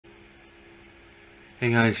Hey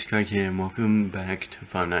guys, Strike here and welcome back to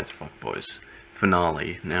Five Nights at Fuckboys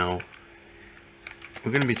finale. Now,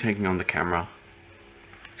 we're going to be taking on the camera.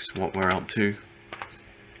 This is what we're up to.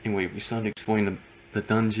 Anyway, we started exploring the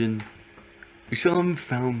dungeon. We still haven't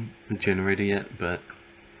found the generator yet, but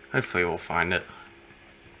hopefully we'll find it.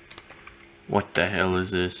 What the hell is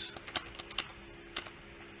this?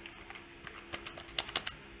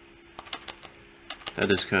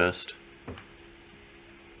 That is cursed.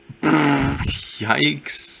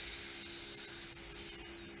 Yikes.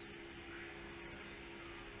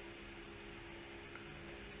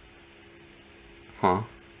 Huh?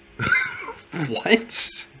 What?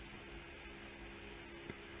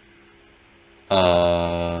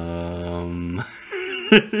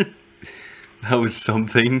 That was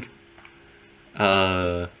something.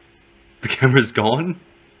 The camera's gone?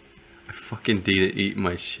 I fucking did eat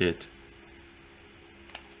my shit.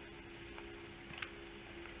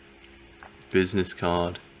 Business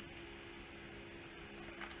card.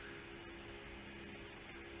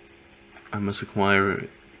 I must inquire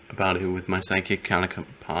about it with my psychic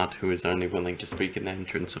counterpart, who is only willing to speak in the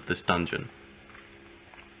entrance of this dungeon.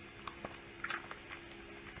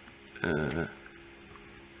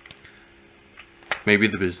 Maybe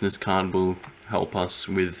the business card will help us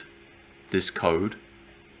with this code.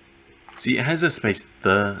 See, it has a space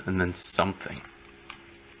there and then something.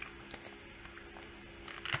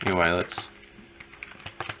 Anyway, let's...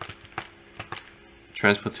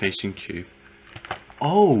 Transportation cube.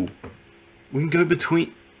 Oh! We can go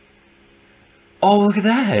between... Oh, look at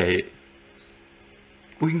that!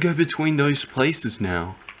 We can go between those places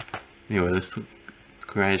now. Anyway, let's...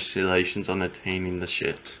 Congratulations on attaining the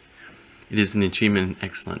shit. It is an achievement in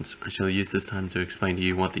excellence. I shall use this time to explain to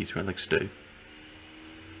you what these relics do.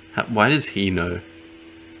 Why does he know?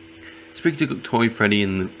 Speak to Toy Freddy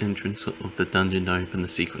in the entrance of the dungeon to open the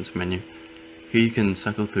sequence menu. Here you can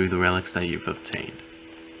cycle through the relics that you've obtained.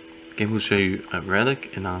 The game will show you a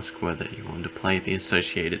relic and ask whether you want to play the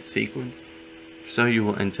associated sequence. If so, you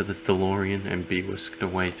will enter the DeLorean and be whisked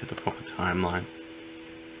away to the proper timeline.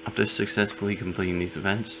 After successfully completing these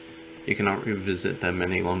events, you cannot revisit them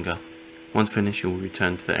any longer. Once finished, you will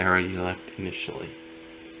return to the area you left initially.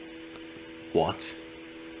 What?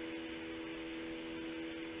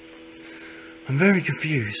 I'm very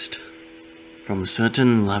confused. From a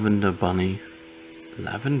certain Lavender Bunny.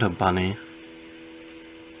 Lavender Bunny?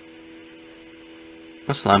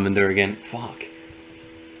 What's lavender again? Fuck.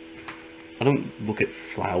 I don't look at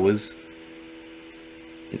flowers.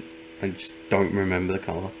 I just don't remember the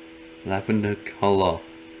colour. Lavender colour.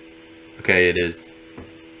 Okay, it is.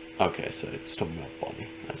 Okay, so it's talking about Bonnie.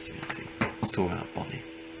 I see. It's talking about Bonnie.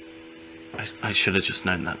 I should have just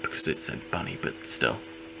known that because it said bunny, but still.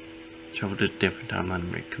 Travel to a different timeline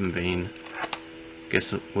and reconvene.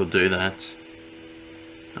 Guess we'll do that.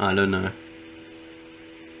 I don't know.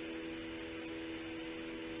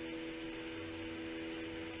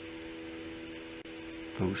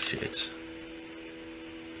 Oh shit.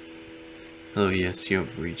 Oh yes, you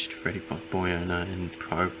have reached Freddy Fuckboy owner and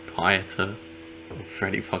proprietor of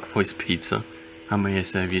Freddy Fuckboy's Pizza. How may I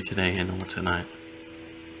serve you today and or tonight?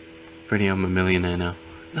 Freddy, I'm a millionaire now.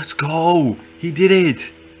 Let's go! He did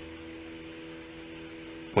it!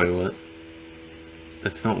 Wait, what?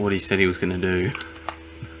 That's not what he said he was gonna do.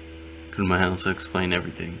 Could my house explain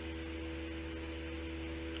everything?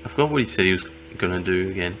 I forgot what he said he was gonna do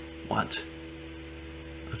again. What?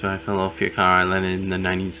 After I fell off your car, I landed in the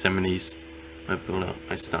 1970s. I built up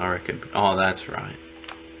my star record. Oh, that's right.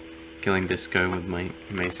 Killing disco with my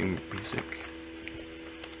amazing music.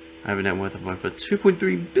 I have a net worth of over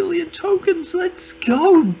 2.3 billion tokens. Let's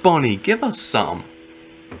go, Bonnie. Give us some.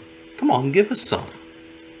 Come on, give us some.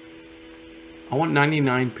 I want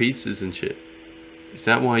 99 pieces and shit. Is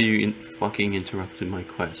that why you fucking interrupted my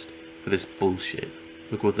quest for this bullshit?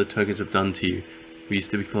 Look what the tokens have done to you. We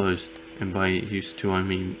used to be close, and by used to I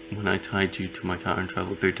mean when I tied you to my car and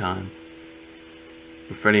traveled through time.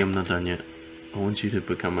 But Freddy, I'm not done yet. I want you to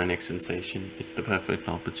become my next sensation. It's the perfect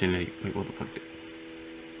opportunity. Wait, what the fuck?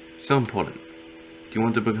 So important. Do you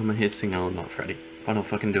want to become a hit singer or not, Freddy? If I don't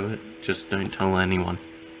fucking do it, just don't tell anyone.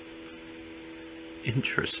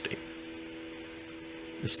 Interesting.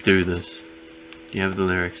 Let's do this. Do you have the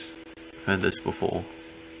lyrics? I've heard this before.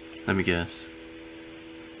 Let me guess.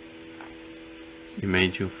 You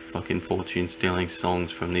made your fucking fortune stealing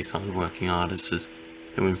songs from these hard-working artists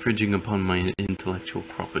that were infringing upon my intellectual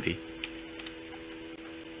property.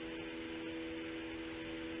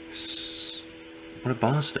 What a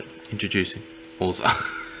bastard. Introducing All-Star.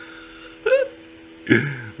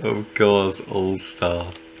 Of course,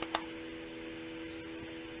 All-Star.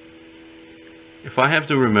 If I have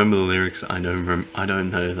to remember the lyrics, I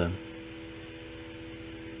don't know them.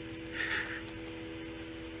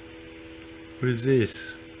 What is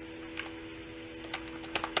this?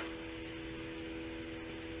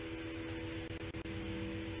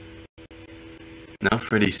 Now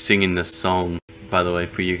Freddy's singing the song, by the way,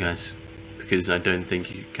 for you guys, because I don't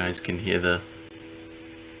think you guys can hear the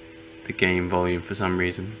game volume for some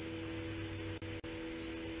reason.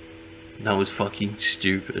 That was fucking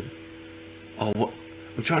stupid. Oh, what?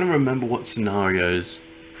 I'm trying to remember what scenarios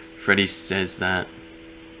Freddy says that.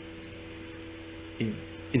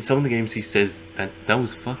 In some of the games he says that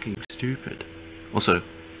was fucking stupid. Also,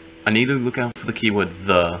 I need to look out for the keyword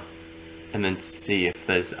 "the" and then see if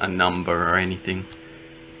there's a number or anything.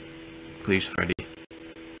 Please, Freddy.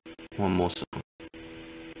 One more song.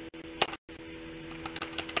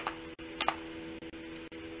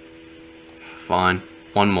 Fine.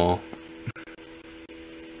 One more.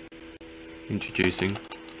 Introducing.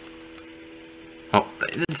 Oh,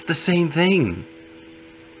 it's the same thing.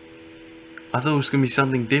 I thought it was gonna be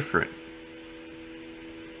something different.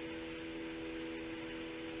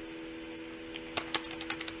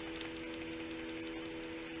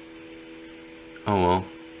 Oh well.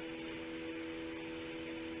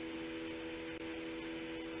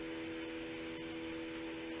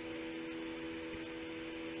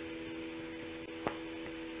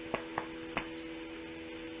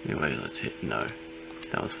 Anyway, let's hit no.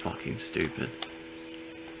 That was fucking stupid.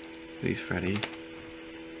 Please, Freddy.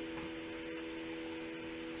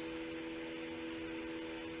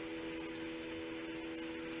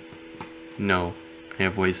 No, I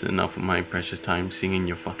have wasted enough of my precious time singing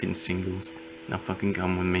your fucking singles. Now fucking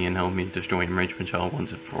come with me and help me destroy Enragement Child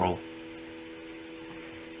once and for all.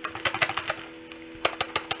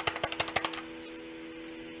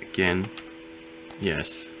 Again.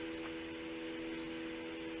 Yes.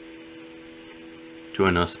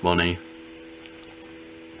 Join us, Bonnie.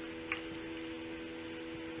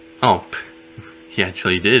 Oh, he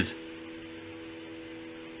actually did.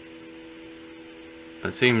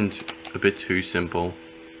 That seemed a bit too simple.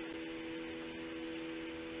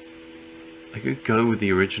 I could go with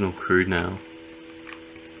the original crew now.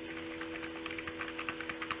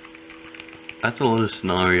 That's a lot of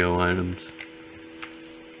scenario items.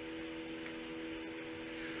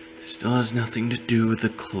 This still has nothing to do with the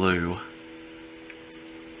clue.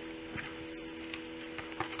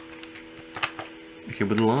 Okay,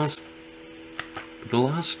 with the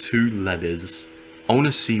last two letters, I want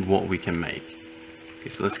to see what we can make. Okay,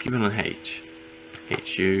 so let's keep it on H.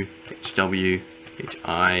 HU, HW,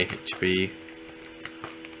 HI, HB.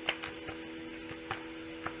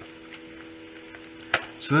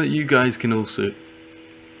 So that you guys can also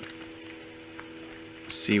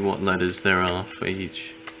see what letters there are for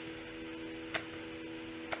each.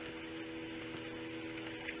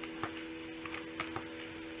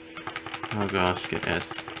 Oh gosh, get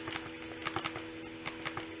S.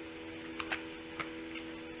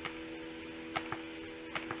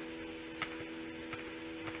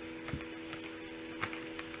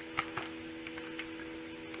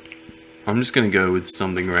 I'm just gonna go with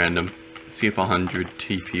something random. See if 100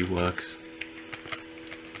 TP works.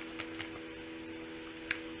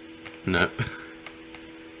 Nope.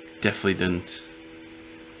 Definitely didn't.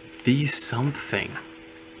 The something.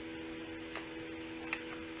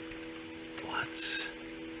 What?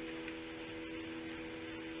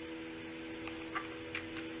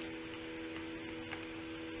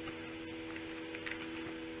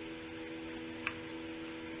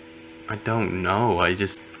 I don't know.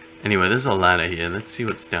 Anyway, there's a ladder here. Let's see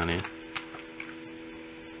what's down here.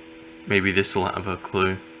 Maybe this will have a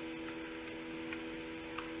clue.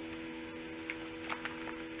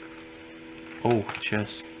 Oh,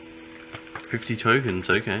 chest. 50 tokens,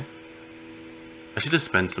 okay. I should have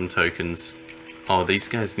spent some tokens. Oh, these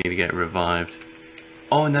guys need to get revived.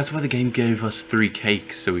 Oh, and that's why the game gave us 3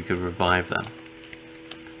 cakes so we could revive them.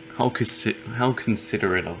 How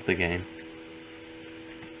considerate of the game.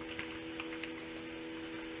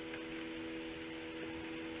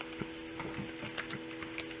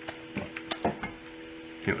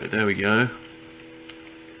 Anyway, there we go.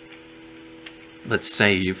 Let's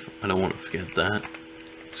save. I don't want to forget that.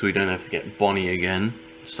 So we don't have to get Bonnie again.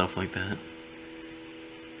 Stuff like that.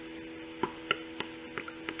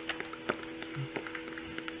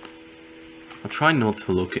 I'll try not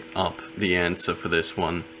to look up the answer for this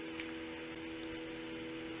one.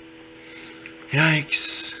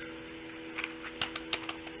 Yikes.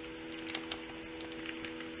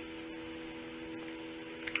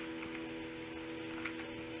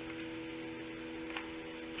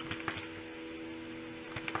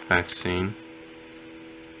 Vaccine.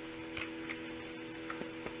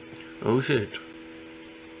 Oh shit.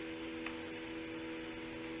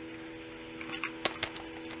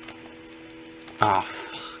 Ah,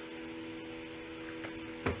 fuck.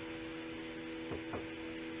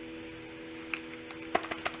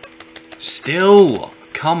 Still!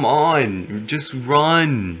 Come on! Just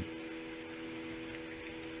run!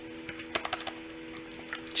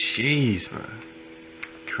 Jeez, bro.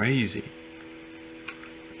 Crazy.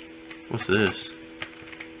 What's this?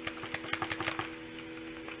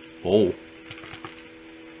 Oh.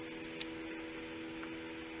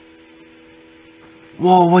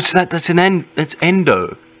 Whoa, what's that? That's that's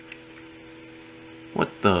Endo. What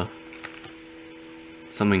the?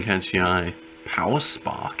 Something catch your eye. Power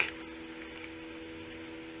Spark.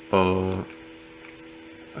 I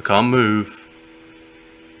can't move.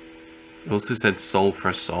 It also said soul for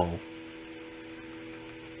a soul.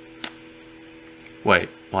 Wait,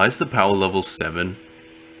 why is the power level 7?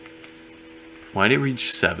 Why did it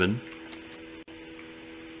reach 7?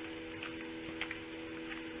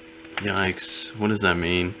 Yikes, what does that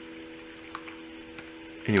mean?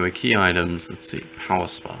 Anyway, key items, let's see, Power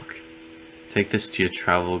Spark. Take this to your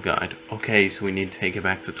travel guide. Okay, so we need to take it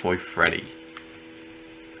back to Toy Freddy.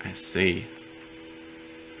 I see.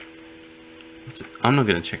 I'm not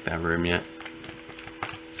gonna check that room yet.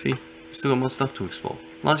 See, we still got more stuff to explore.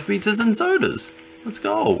 Large pizzas and sodas. Let's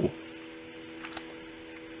go.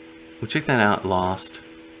 We'll check that out last.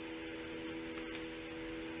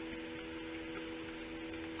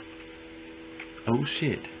 Oh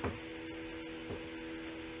shit.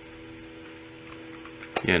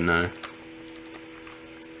 Yeah, no.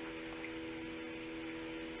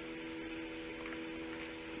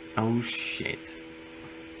 Oh shit.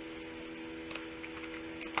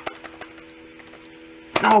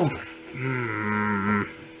 No! I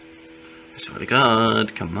swear to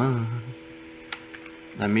God, come on.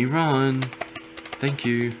 Let me run. Thank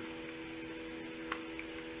you.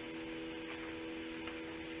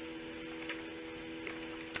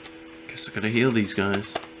 Guess I gotta heal these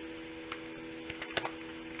guys.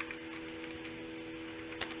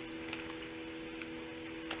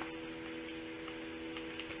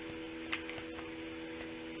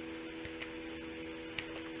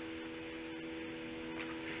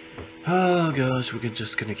 Oh gosh, we're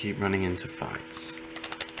just gonna keep running into fights.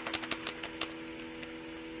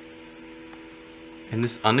 And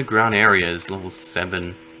this underground area is level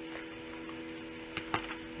 7.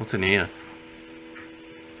 What's in here?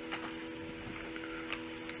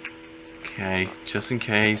 Okay, just in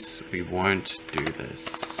case, we won't do this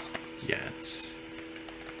yet.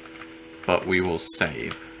 But we will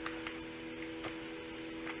save.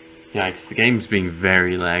 Yikes, the game's being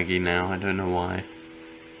very laggy now, I don't know why.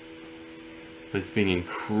 But it's being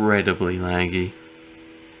incredibly laggy.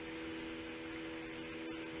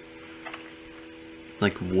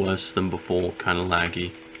 Like worse than before, kind of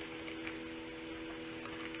laggy.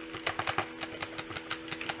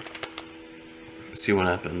 Let's see what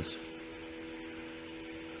happens.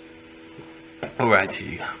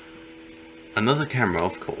 Alrighty. Another camera,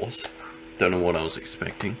 of course. Don't know what I was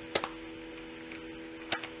expecting.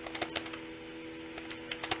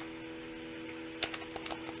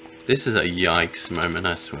 This is a yikes moment,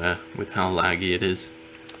 I swear, with how laggy it is.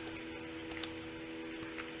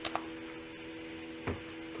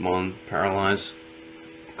 Come on, paralyze.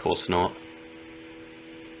 Of course not.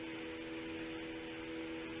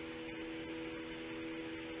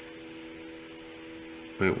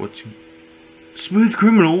 Wait, what you... Smooth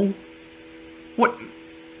Criminal? What?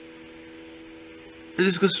 I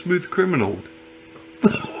just got Smooth Criminal.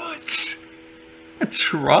 What? A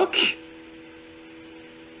truck?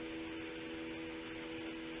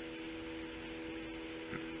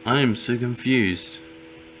 I am so confused.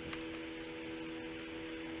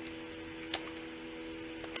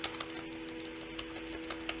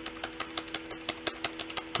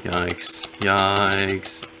 Yikes.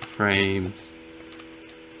 Yikes. Frames.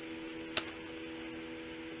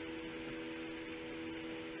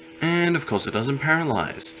 And of course it doesn't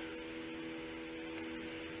paralyzed.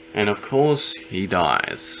 And of course he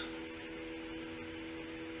dies.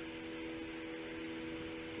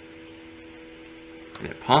 And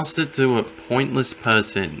it passed it to a pointless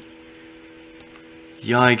person.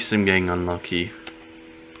 Yikes, I'm getting unlucky.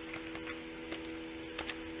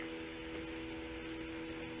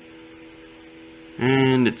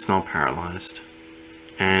 And it's not paralyzed.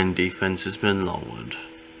 And defense has been lowered.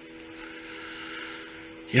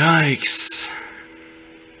 Yikes.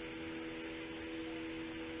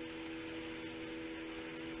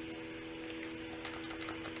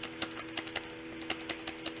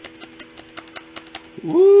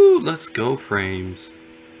 Woo, let's go, Frames.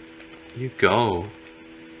 You go.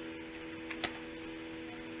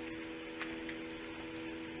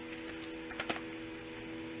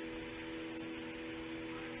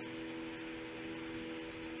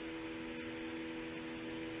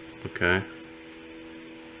 Okay.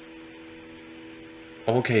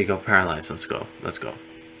 Okay, got paralyzed. Let's go. Let's go.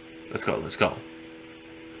 Let's go. Let's go.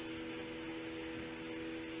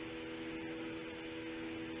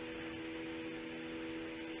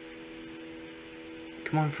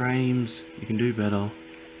 Come on, frames. You can do better.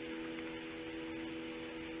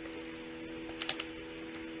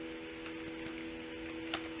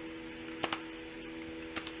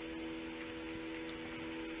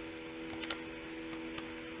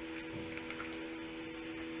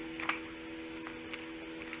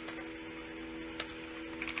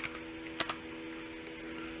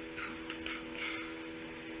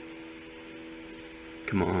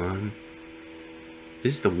 Come on.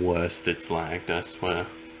 This is the worst it's lagged, I swear.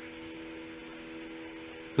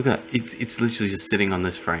 Look at that. It's literally just sitting on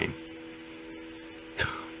this frame. Oh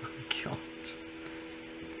my god.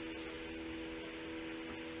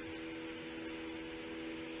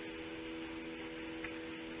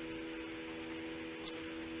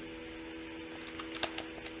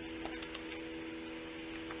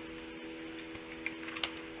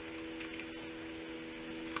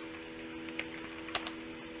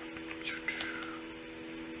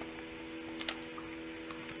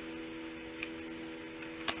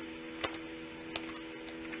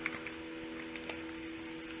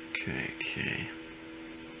 Okay.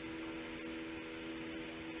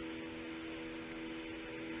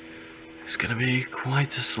 It's gonna be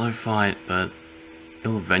quite a slow fight, but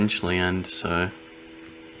it'll eventually end, so...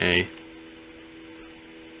 Hey.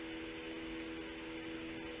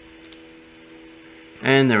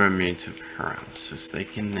 And they're immune to paralysis. They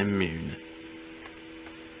can immune.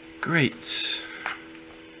 Great.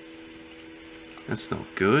 That's not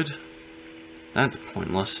good. That's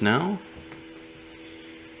pointless now.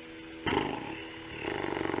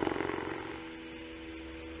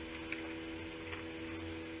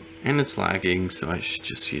 And it's lagging, so I should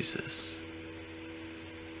just use this.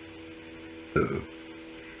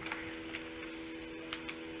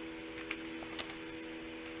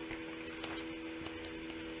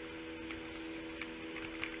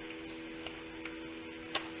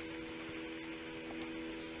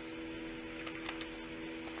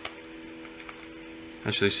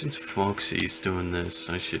 Actually, since Foxy's doing this,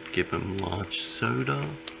 I should give him large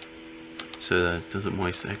soda, so that it doesn't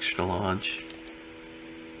waste extra large.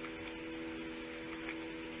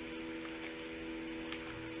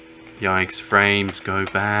 Yikes, frames, go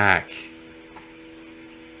back.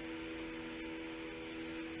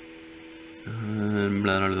 Blah,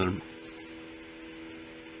 blah, blah.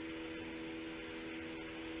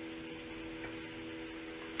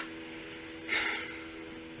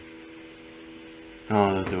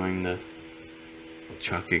 Oh, they're doing the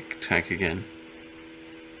chuck attack again.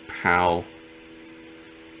 Pow.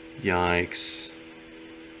 Yikes.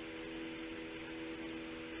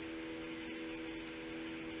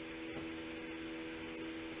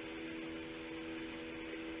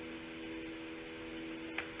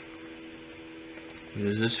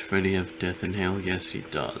 Does this Freddy have Death Inhale? Yes, he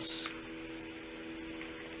does.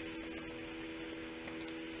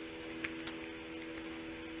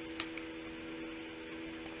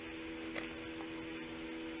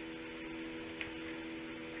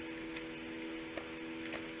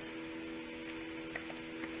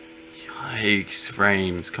 Yikes,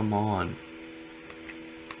 frames, come on.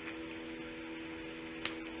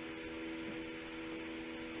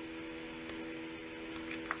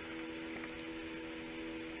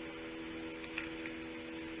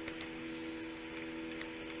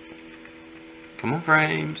 Come on,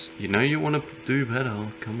 frames. You know you want to do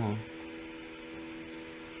better. Come on.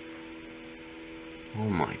 Oh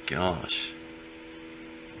my gosh.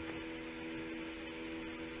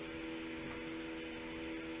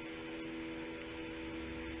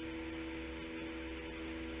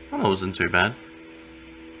 Well, that wasn't too bad.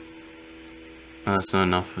 Oh, that's not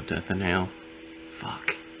enough for Death Inhale.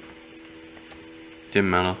 Fuck. Didn't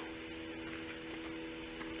matter.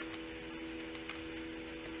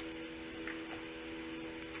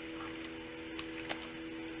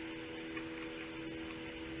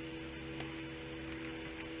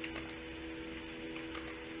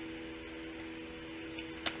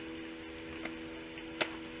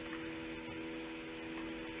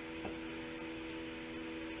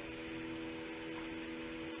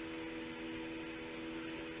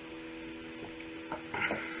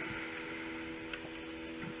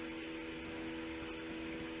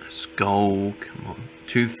 Let's go. Come on.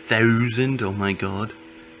 2,000. Oh my god.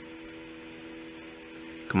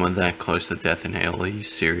 Come on, that close to Death Inhale. Are you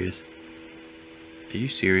serious? Are you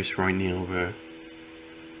serious right now, bro?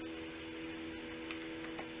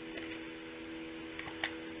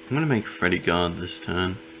 I'm gonna make Freddy guard this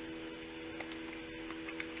turn.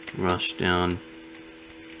 rush down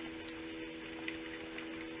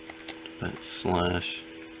that slash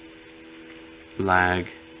lag.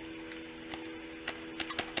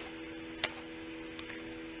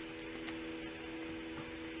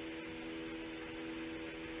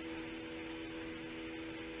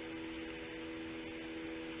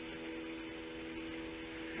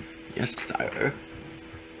 Yes, sir.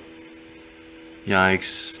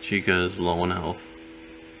 Yikes, Chica's low on health.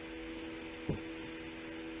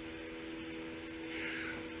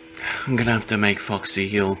 I'm gonna have to make Foxy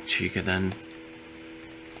heal Chica then.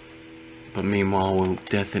 But meanwhile, we'll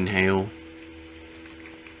death inhale.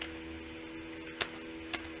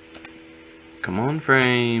 Come on,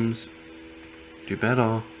 frames. Do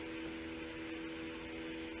better.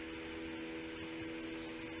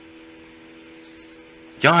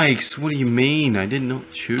 Yikes, what do you mean? I did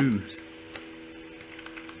not choose.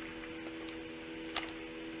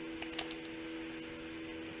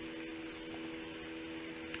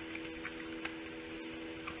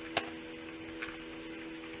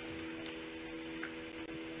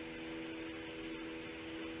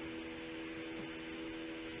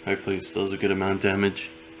 Hopefully this does a good amount of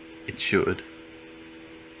damage. It should.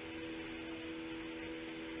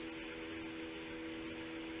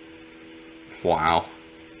 Wow.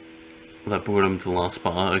 That brought him to the last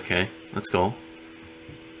part. Okay, let's go.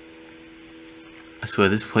 I swear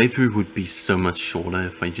this playthrough would be so much shorter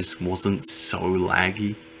if I just wasn't so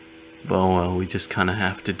laggy. But well, we just kinda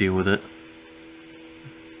have to deal with it.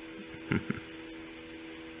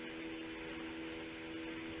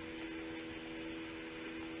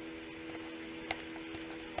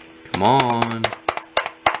 Come on.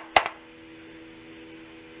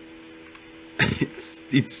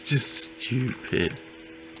 It's just stupid.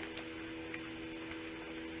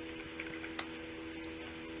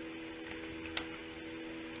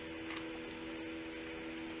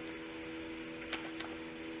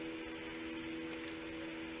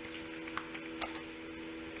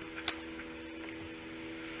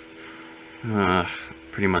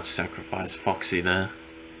 Pretty much sacrificed Foxy there.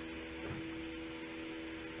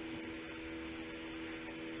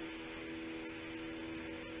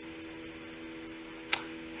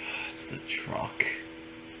 It's the truck.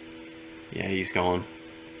 Yeah, he's gone.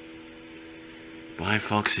 Bye,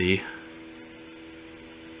 Foxy.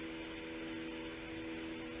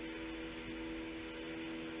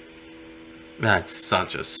 That's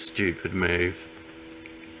such a stupid move.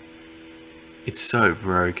 It's so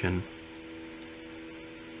broken.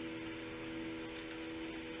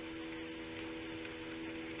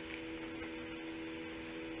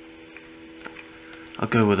 I'll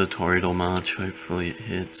go with a Toreador March, hopefully it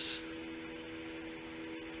hits.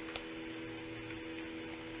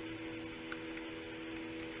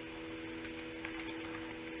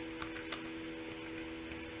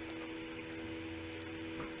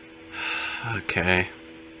 Okay.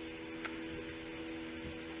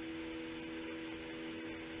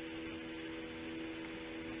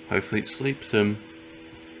 Hopefully it sleeps him.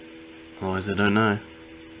 Otherwise I don't know.